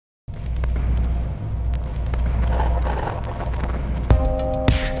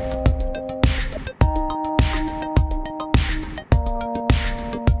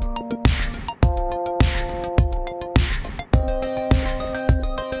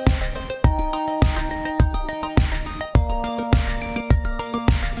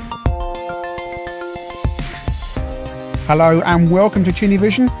Hello and welcome to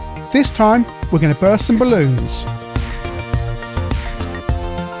Vision. This time we're going to burst some balloons.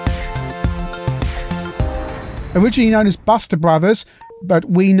 Originally known as Buster Brothers, but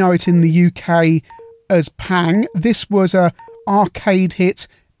we know it in the UK as Pang. This was an arcade hit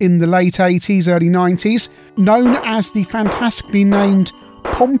in the late 80s, early 90s, known as the fantastically named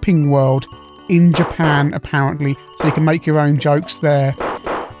Pumping World in Japan, apparently, so you can make your own jokes there.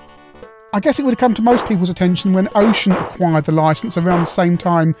 I guess it would have come to most people's attention when Ocean acquired the licence around the same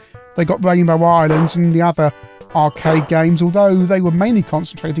time they got Rainbow Islands and the other arcade games, although they were mainly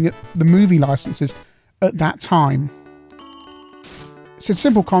concentrating at the movie licences at that time. It's a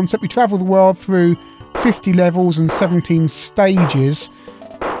simple concept. You travel the world through 50 levels and 17 stages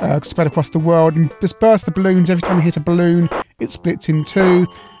spread across the world, and disperse the balloons. Every time you hit a balloon, it splits in two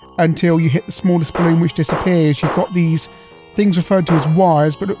until you hit the smallest balloon, which disappears. You've got these things referred to as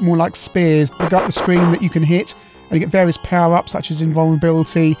wires, but look more like spears. They've got the screen that you can hit, and you get various power-ups such as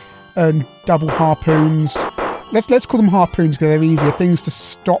invulnerability and double harpoons. Let's call them harpoons because they're easier. Things to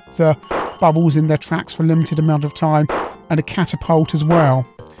stop the bubbles in their tracks for a limited amount of time, and a catapult as well.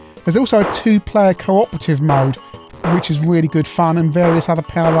 There's also a two-player cooperative mode, which is really good fun, and various other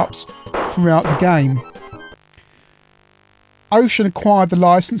power-ups throughout the game. Ocean acquired the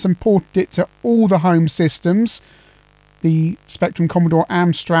licence and ported it to all the home systems, the Spectrum, Commodore,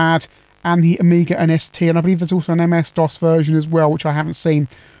 Amstrad, and the Amiga and ST, and I believe there's also an MS-DOS version as well, which I haven't seen.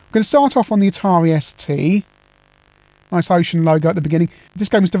 We're going to start off on the Atari ST. Nice Ocean logo at the beginning. This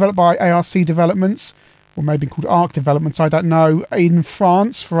game was developed by ARC Developments, or maybe called ARC Developments, I don't know, in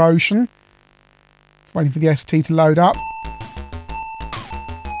France for Ocean. Waiting for the ST to load up.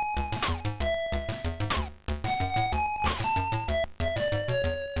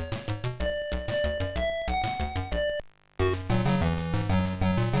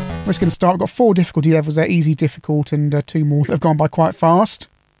 We're just going to start. We've got 4 difficulty levels there, easy, difficult, and 2 more that have gone by quite fast.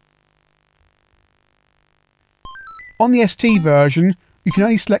 On the ST version, you can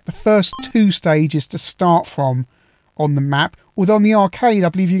only select the first 2 stages to start from on the map, although on the arcade I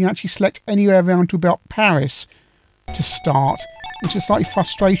believe you can actually select anywhere around to about Paris to start, which is slightly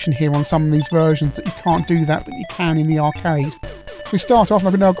frustration here on some of these versions that you can't do that, but you can in the arcade. We start off,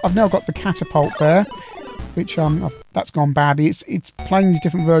 I've now got the catapult there, which that's gone badly. It's playing these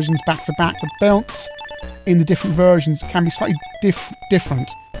different versions back to back. The bounce in the different versions can be slightly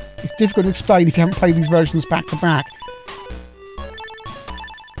different. It's difficult to explain if you haven't played these versions back to back.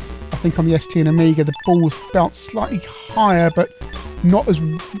 I think on the ST and Amiga the balls bounce slightly higher but not as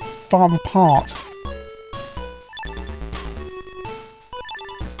far apart.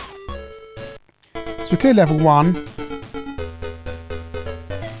 So we clear level 1.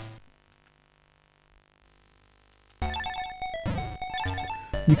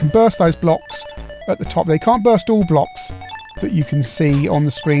 You can burst those blocks at the top. They can't burst all blocks that you can see on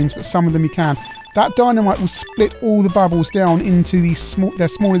the screens, but some of them you can. That dynamite will split all the bubbles down into their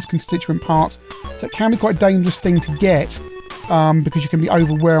smallest constituent parts, so it can be quite a dangerous thing to get because you can be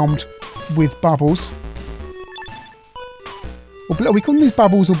overwhelmed with bubbles. Or, are we calling these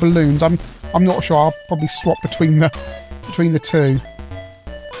bubbles or balloons? I'm not sure. I'll probably swap between the two.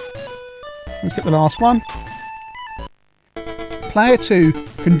 Let's get the last one. Player 2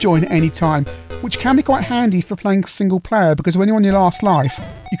 can join at any time, which can be quite handy for playing single player, because when you're on your last life,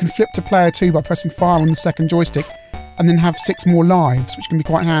 you can flip to player 2 by pressing fire on the second joystick and then have 6 more lives, which can be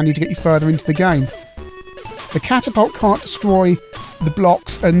quite handy to get you further into the game. The catapult can't destroy the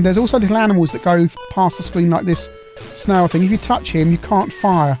blocks, and there's also little animals that go past the screen like this snail thing. If you touch him, you can't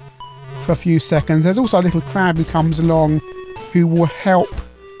fire for a few seconds. There's also a little crab who comes along who will help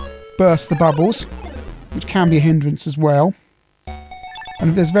burst the bubbles, which can be a hindrance as well.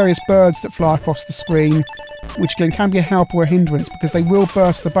 And there's various birds that fly across the screen, which again can be a help or a hindrance because they will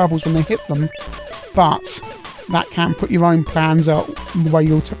burst the bubbles when they hit them, but that can put your own plans out the way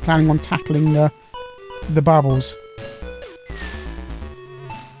you're planning on tackling the bubbles.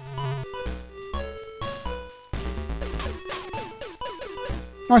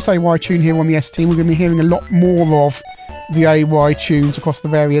 Nice AY tune here on the ST. We're going to be hearing a lot more of the AY tunes across the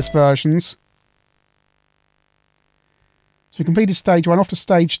various versions. So we completed stage 1, off to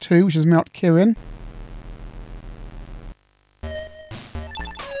stage 2, which is Mount Kirin.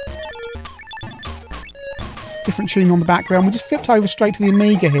 Different tune on the background. We just flipped over straight to the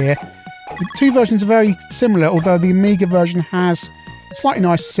Amiga here. The 2 versions are very similar, although the Amiga version has a slightly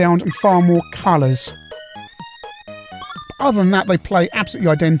nice sound and far more colours. But other than that, they play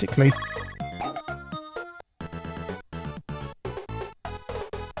absolutely identically.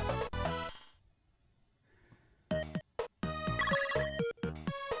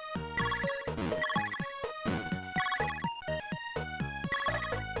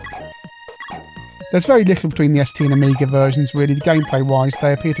 There's very little between the ST and Amiga versions, really. The gameplay-wise,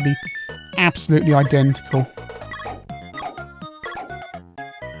 they appear to be absolutely identical.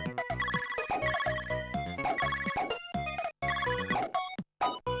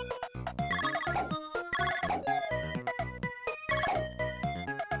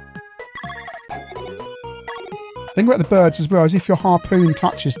 The thing about the birds as well is if your harpoon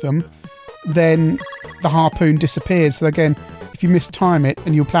touches them, then the harpoon disappears. So again, if you mistime it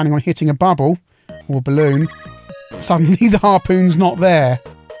and you're planning on hitting a bubble or a balloon, suddenly the harpoon's not there.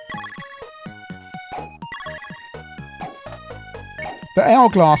 The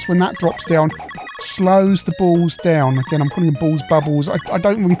hourglass, when that drops down, slows the balls down. Again, I'm calling them balls bubbles. I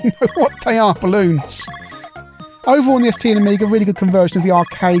don't really know what they are, balloons. Overall on the ST and Amiga, really good conversion of the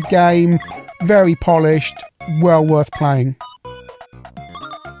arcade game. Very polished, well worth playing.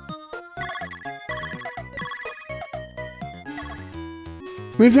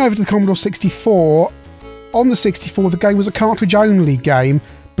 Moving over to the Commodore 64, on the 64 the game was a cartridge-only game,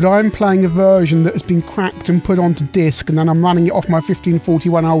 but I'm playing a version that has been cracked and put onto disc, and then I'm running it off my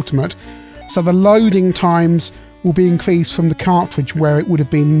 1541 Ultimate, so the loading times will be increased from the cartridge where it would have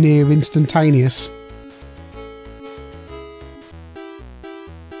been near instantaneous.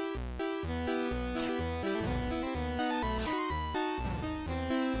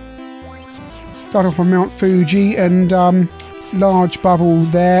 Start off on Mount Fuji and large bubble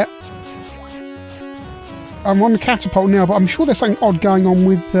there. I'm on the catapult now, but I'm sure there's something odd going on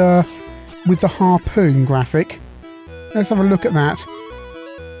with the harpoon graphic. Let's have a look at that.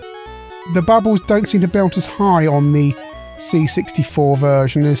 The bubbles don't seem to bounce as high on the C64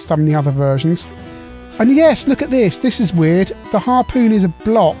 version as some of the other versions. And yes, look at this. This is weird. The harpoon is a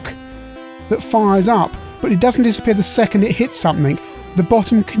block that fires up, but it doesn't disappear the second it hits something. The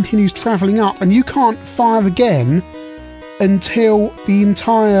bottom continues travelling up, and you can't fire again until the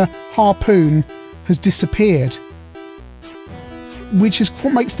entire harpoon has disappeared, which is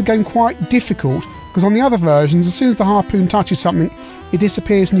what makes the game quite difficult, because on the other versions, as soon as the harpoon touches something, it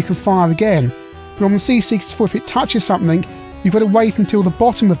disappears and you can fire again. But on the C64, if it touches something, you've got to wait until the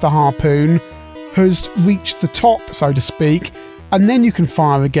bottom of the harpoon has reached the top, so to speak, and then you can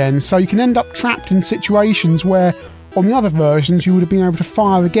fire again. So you can end up trapped in situations where on the other versions you would have been able to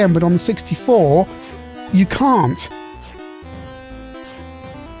fire again, but on the 64 you can't.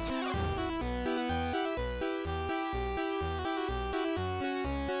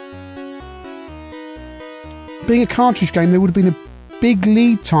 Being a cartridge game, there would have been a big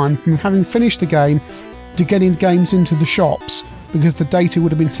lead time from having finished the game to getting games into the shops, because the data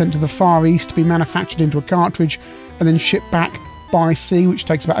would have been sent to the Far East to be manufactured into a cartridge and then shipped back by sea, which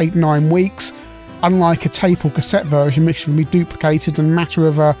takes about 8 to 9 weeks. Unlike a tape or cassette version, which can be duplicated in a matter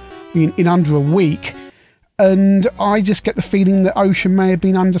of in under a week. And I just get the feeling that Ocean may have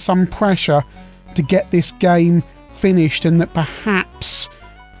been under some pressure to get this game finished, and that perhaps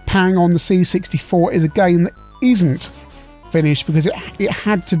Pang on the C64 is a game that isn't finished because it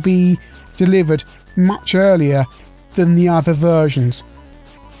had to be delivered much earlier than the other versions.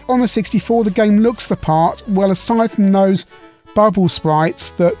 On the 64, the game looks the part. Well, aside from those bubble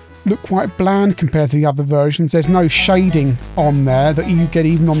sprites that look quite bland compared to the other versions, there's no shading on there that you get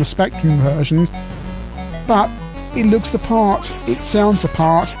even on the Spectrum version, but it looks the part, it sounds the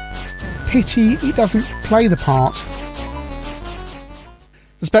part. Pity it doesn't play the part.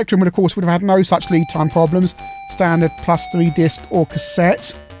 The Spectrum would, of course, would have had no such lead time problems. Standard +3 disc or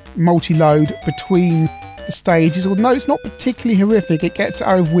cassette, multi-load between the stages. Although it's not particularly horrific, it gets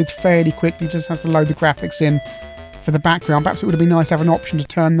over with fairly quickly, just has to load the graphics in for the background. Perhaps it would have been nice to have an option to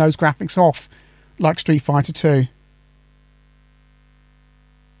turn those graphics off, like Street Fighter 2.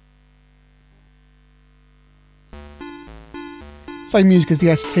 Same music as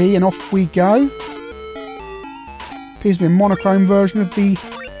the ST, and off we go. Appears to be a monochrome version of the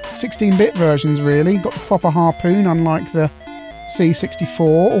 16-bit versions, really. Got the proper harpoon, unlike the C64,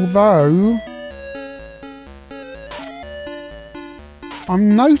 although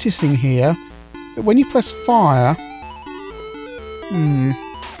I'm noticing here that when you press fire...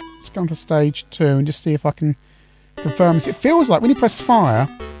 let's go on to stage 2 and just see if I can confirm this. It feels like when you press fire,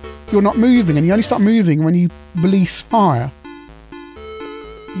 you're not moving, and you only start moving when you release fire.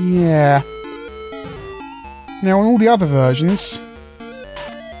 Yeah. Now, on all the other versions...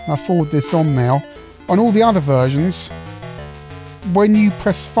 I'll forward this on now. On all the other versions, when you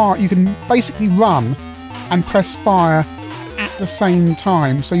press fire, you can basically run and press fire at the same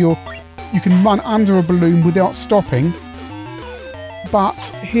time. So you can run under a balloon without stopping. But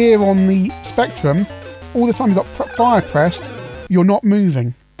here on the Spectrum, all the time you've got fire pressed, you're not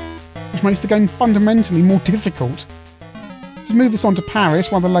moving, which makes the game fundamentally more difficult. To move this on to Paris,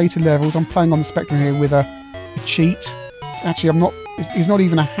 one of the later levels, I'm playing on the Spectrum here with a cheat. Actually, it's not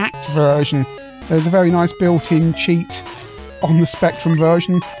even a hacked version. There's a very nice built-in cheat on the Spectrum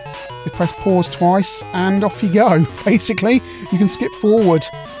version. You press pause twice and off you go. Basically, you can skip forward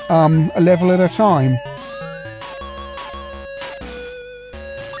a level at a time.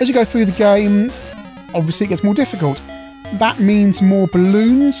 As you go through the game, obviously it gets more difficult. That means more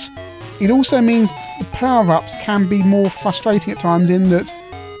balloons. It also means the power-ups can be more frustrating at times in that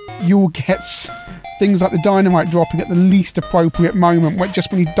you'll get things like the dynamite dropping at the least appropriate moment,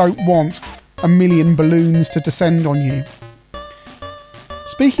 just when you don't want a million balloons to descend on you.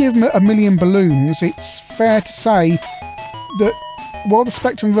 Speaking of a million balloons, it's fair to say that while the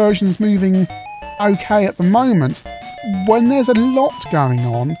Spectrum version is moving okay at the moment, when there's a lot going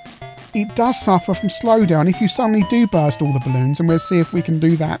on, it does suffer from slowdown if you suddenly do burst all the balloons, and we'll see if we can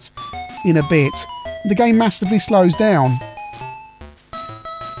do that in a bit. The game massively slows down.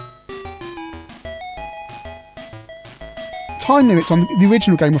 Time limits on the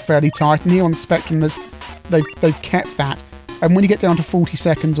original game were fairly tight, and here on the Spectrum they've kept that. And when you get down to 40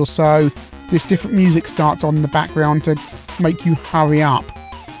 seconds or so, this different music starts on in the background to make you hurry up.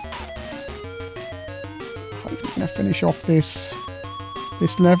 Hopefully I'm going to finish off this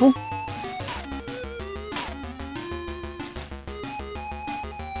level.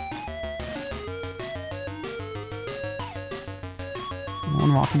 I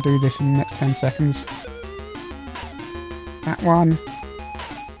wonder if I can do this in the next 10 seconds. That one.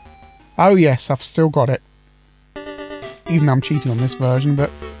 Oh yes, I've still got it. Even though I'm cheating on this version, but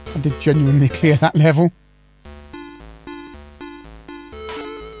I did genuinely clear that level.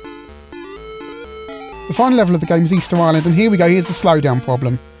 The final level of the game is Easter Island, and here we go, here's the slowdown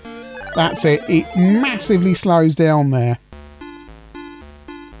problem. That's it, it massively slows down there.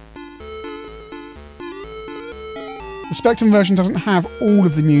 The Spectrum version doesn't have all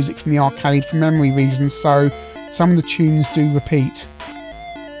of the music from the arcade for memory reasons, so some of the tunes do repeat.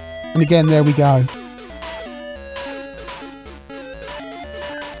 And again, there we go.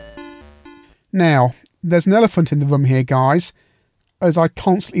 Now, there's an elephant in the room here, guys. As I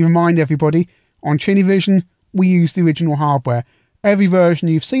constantly remind everybody, on Chinivision, we use the original hardware. Every version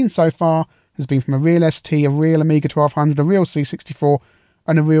you've seen so far has been from a real ST, a real Amiga 1200, a real C64,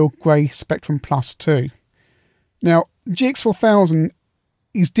 and a real grey Spectrum Plus 2. Now, GX4000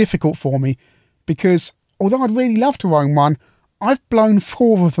 is difficult for me because, although I'd really love to own one, I've blown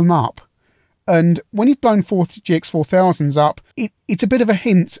 4 of them up. And when you've blown 4 GX4000s up, it's a bit of a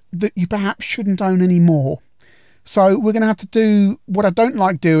hint that you perhaps shouldn't own any more. So we're going to have to do what I don't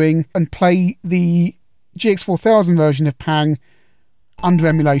like doing and play the GX4000 version of Pang under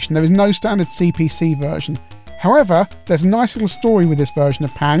emulation. There is no standard CPC version. However, there's a nice little story with this version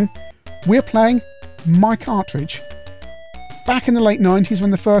of Pang. We're playing my cartridge. Back in the late 90s,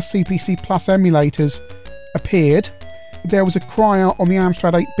 when the first CPC Plus emulators appeared, there was a cry out on the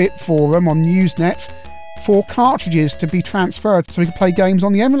Amstrad 8-bit forum on Usenet for cartridges to be transferred so we could play games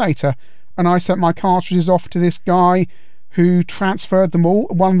on the emulator. And I sent my cartridges off to this guy who transferred them all.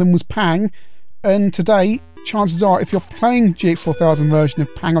 One of them was Pang. And today, chances are, if you're playing GX4000 version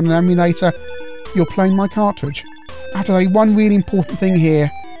of Pang on an emulator, you're playing my cartridge. I have to say one really important thing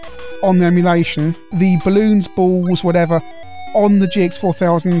here on the emulation. The balloons, balls, whatever, on the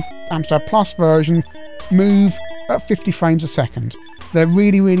GX4000 Amstrad Plus version move at 50 frames a second. They're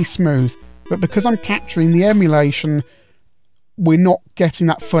really, really smooth. But because I'm capturing the emulation, we're not getting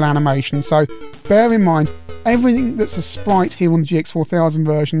that full animation. So bear in mind, everything that's a sprite here on the GX4000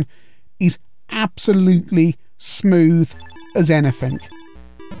 version is absolutely smooth as anything.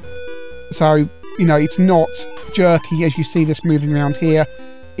 So, you know, it's not jerky as you see this moving around here.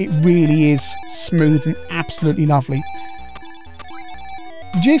 It really is smooth and absolutely lovely.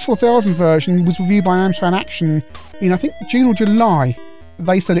 The GX4000 version was reviewed by Amstrad Action in, I think, June or July.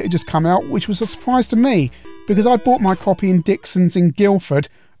 They said it had just come out, which was a surprise to me, because I bought my copy in Dixon's in Guildford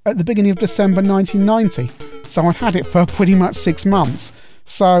at the beginning of December 1990. So I'd had it for pretty much 6 months.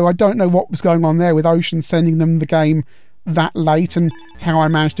 So I don't know what was going on there with Ocean sending them the game that late and how I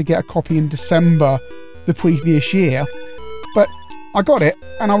managed to get a copy in December the previous year. But I got it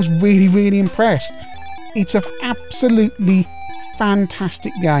and I was really, really impressed. It's an absolutely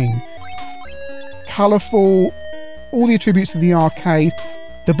fantastic game. Colourful, all the attributes of the arcade.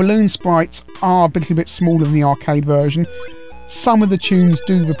 The balloon sprites are a little bit smaller than the arcade version. Some of the tunes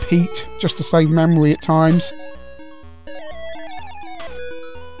do repeat just to save memory at times.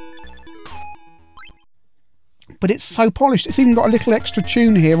 But it's so polished. It's even got a little extra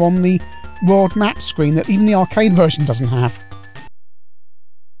tune here on the world map screen that even the arcade version doesn't have.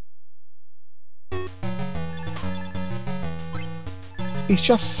 It's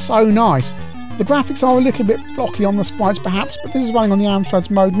just so nice. The graphics are a little bit blocky on the sprites perhaps, but this is running on the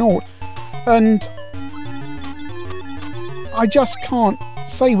Amstrad's Mode 0. And I just can't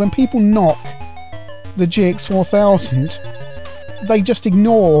say, when people knock the GX4000, they just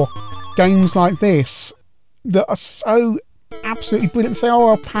ignore games like this that are so absolutely brilliant. They say, oh,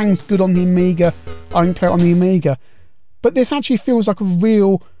 well, Pang's good on the Amiga, I can play it on the Amiga. But this actually feels like a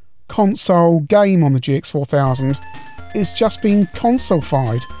real console game on the GX4000. It's just been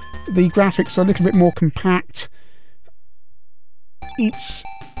console-fied. The graphics are a little bit more compact. It's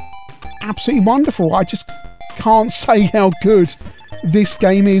absolutely wonderful. I just can't say how good this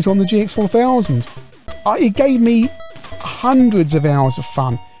game is on the GX4000. It gave me hundreds of hours of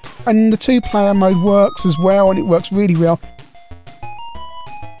fun. And the two-player mode works as well, and it works really well.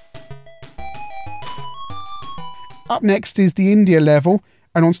 Up next is the India level,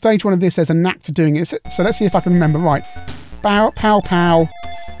 and on stage 1 of this there's a knack to doing it. So let's see if I can remember. Right, pow, pow, pow.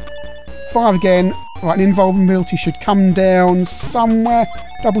 Fire again. Right, an invulnerability should come down somewhere.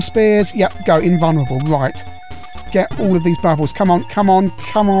 Double spears. Yep, go, invulnerable. Right. Get all of these bubbles. Come on, come on,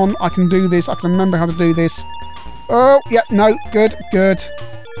 come on. I can do this. I can remember how to do this. Oh, yep, no, good, good.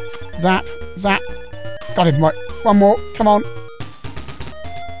 Zap, zap. Got him, right. One more, come on.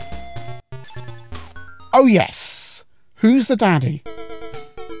 Oh, yes. Who's the daddy?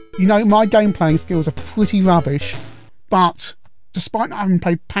 You know, my game playing skills are pretty rubbish, but despite not having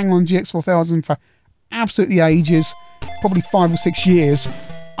played Pang on GX4000 for absolutely ages, probably 5 or 6 years,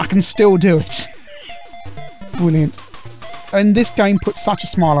 I can still do it. Brilliant. And this game puts such a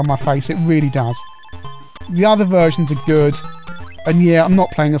smile on my face, it really does. The other versions are good, and yeah, I'm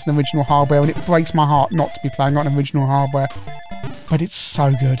not playing as an original hardware, and it breaks my heart not to be playing on original hardware, but it's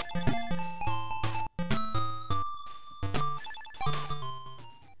so good.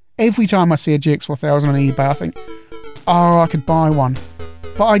 Every time I see a GX4000 on eBay, I think, oh, I could buy one.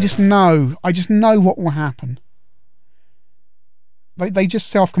 But I just know what will happen. They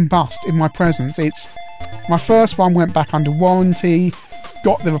just self-combust in my presence. It's my first one went back under warranty,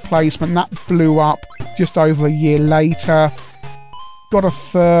 got the replacement, that blew up just over a year later. Got a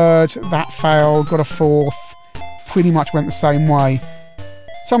third, that failed, got a fourth, pretty much went the same way.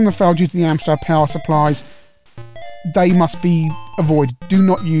 Some of them failed due to the Amstrad power supplies. They must be avoided. Do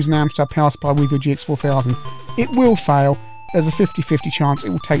not use an Amstrad power supply with your GX4000. It will fail. There's a 50-50 chance it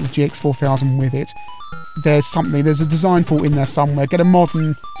will take the GX4000 with it. There's a design fault in there somewhere. Get a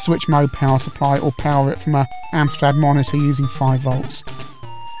modern switch mode power supply or power it from a Amstrad monitor using 5 volts.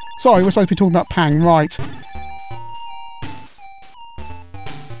 Sorry, we're supposed to be talking about Pang, right.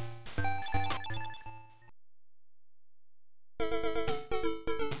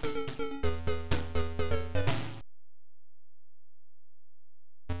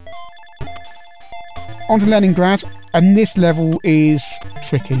 On to Leningrad, and this level is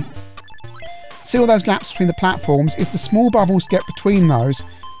tricky. See all those gaps between the platforms? If the small bubbles get between those,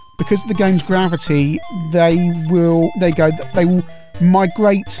 because of the game's gravity, they will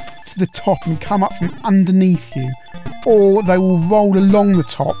migrate to the top and come up from underneath you, or they will roll along the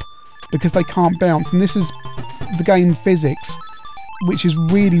top because they can't bounce. And this is the game physics, which is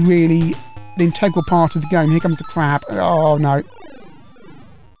really, really an integral part of the game. Here comes the crab. Oh no.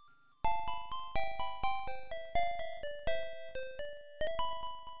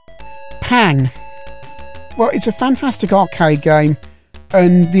 Pang. Well, it's a fantastic arcade game,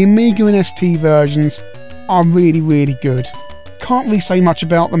 and the Amiga and ST versions are really, really good. Can't really say much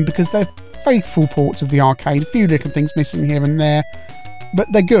about them because they're faithful ports of the arcade, a few little things missing here and there, but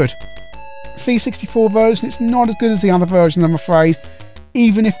they're good. C64 version, it's not as good as the other version, I'm afraid.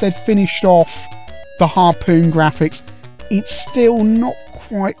 Even if they'd finished off the Harpoon graphics, it's still not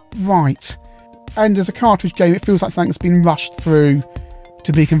quite right. And as a cartridge game, it feels like something that's been rushed through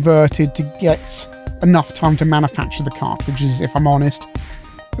to be converted to get enough time to manufacture the cartridges, if I'm honest.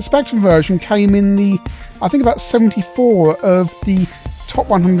 The Spectrum version came in I think about 74 of the top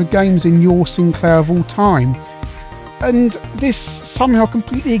 100 games in your Sinclair of all time. And this somehow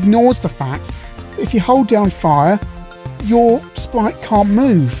completely ignores the fact that if you hold down fire, your sprite can't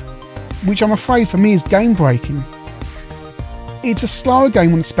move, which I'm afraid for me is game breaking. It's a slower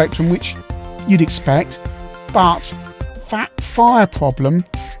game on the Spectrum, which you'd expect, but that fire problem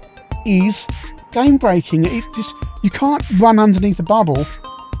is game breaking. You can't run underneath a bubble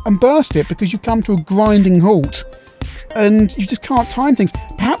and burst it because you come to a grinding halt and you just can't time things.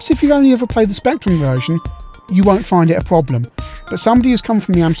 Perhaps if you've only ever played the Spectrum version, you won't find it a problem. But somebody who's come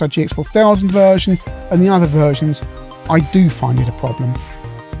from the Amstrad GX4000 version and the other versions, I do find it a problem.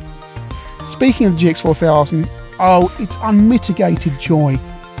 Speaking of the GX4000, oh, it's unmitigated joy.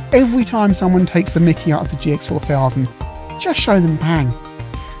 Every time someone takes the mickey out of the GX4000, just show them Pang.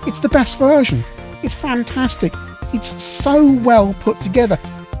 It's the best version. It's fantastic. It's so well put together.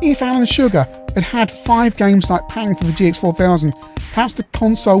 If Alan Sugar had had 5 games like Pang for the GX4000, perhaps the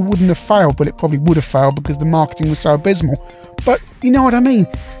console wouldn't have failed, but it probably would have failed because the marketing was so abysmal. But you know what I mean?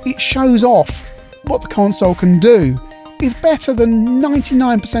 It shows off what the console can do. It's better than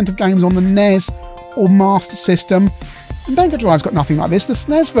 99% of games on the NES or Master System. The Mega Drive's got nothing like this. The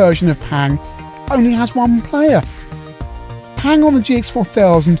SNES version of Pang only has 1 player. Pang on the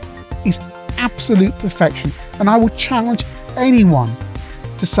GX4000 is absolute perfection, and I would challenge anyone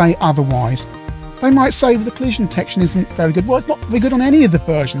to say otherwise. They might say the collision detection isn't very good. Well, it's not very good on any of the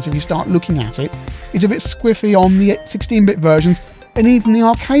versions if you start looking at it. It's a bit squiffy on the 16-bit versions and even the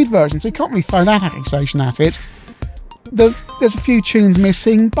arcade version, so you can't really throw that accusation at it. There's a few tunes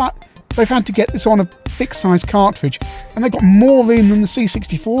missing, but they've had to get this on a fixed size cartridge, and they've got more in than the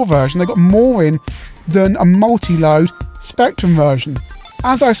C64 version. They've got more in than a multi-load Spectrum version.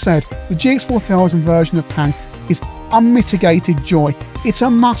 As I said, the GX4000 version of Pang is unmitigated joy. It's a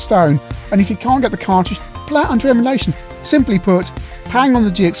must-own, and if you can't get the cartridge, play it under emulation. Simply put, Pang on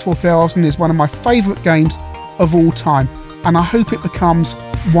the GX4000 is one of my favourite games of all time, and I hope it becomes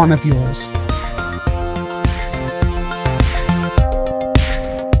one of yours.